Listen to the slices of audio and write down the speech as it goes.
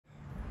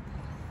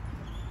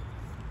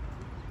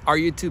Are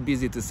you too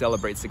busy to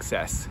celebrate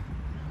success?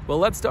 Well,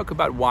 let's talk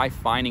about why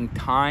finding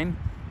time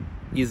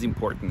is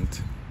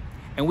important.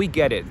 And we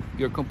get it.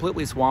 You're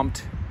completely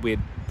swamped with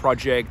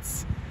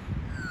projects.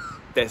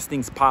 There's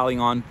things piling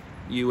on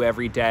you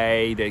every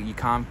day that you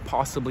can't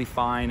possibly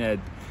find a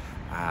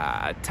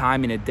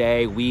time in a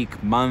day,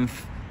 week,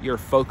 month. You're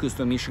focused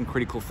on mission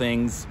critical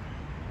things.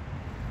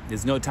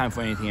 There's no time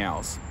for anything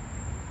else.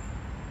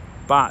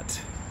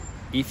 But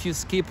if you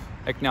skip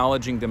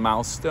acknowledging the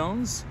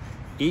milestones,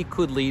 it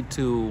could lead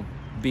to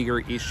bigger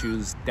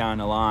issues down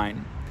the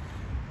line.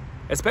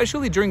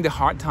 Especially during the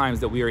hard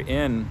times that we are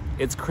in,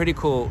 it's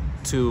critical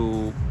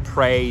to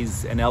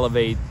praise and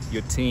elevate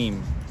your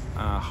team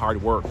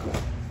hard work.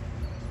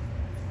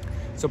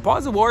 So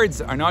PAWS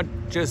Awards are not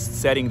just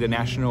setting the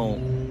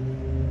national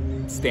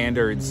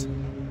standards.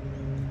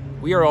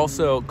 We are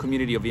also a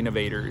community of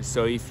innovators.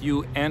 So if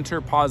you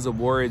enter PAWS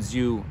Awards,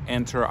 you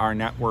enter our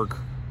network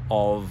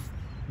of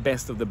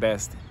best of the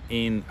best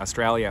in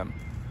Australia.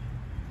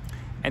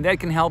 And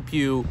that can help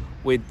you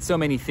with so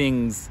many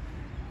things,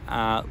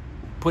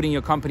 putting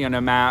your company on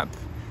a map,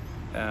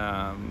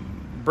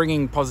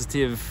 bringing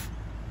positive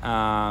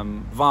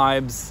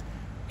vibes,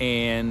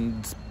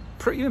 and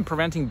even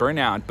preventing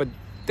burnout. But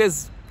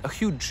there's a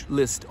huge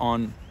list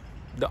on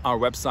our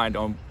website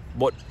on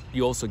what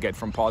you also get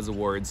from PAWS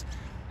Awards,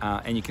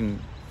 and you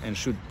can and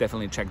should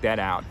definitely check that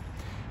out.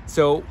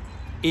 So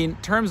in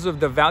terms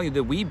of the value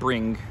that we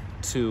bring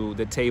to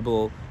the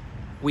table,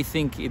 we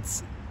think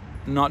it's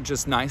not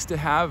just nice to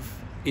have,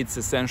 it's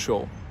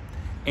essential.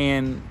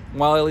 And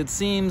while it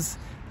seems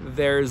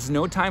there's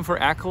no time for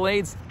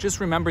accolades,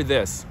 just remember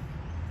this: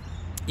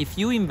 if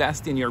you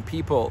invest in your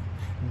people,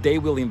 they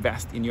will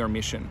invest in your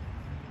mission.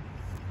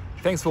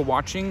 Thanks for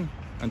watching.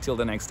 Until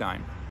the next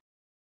time.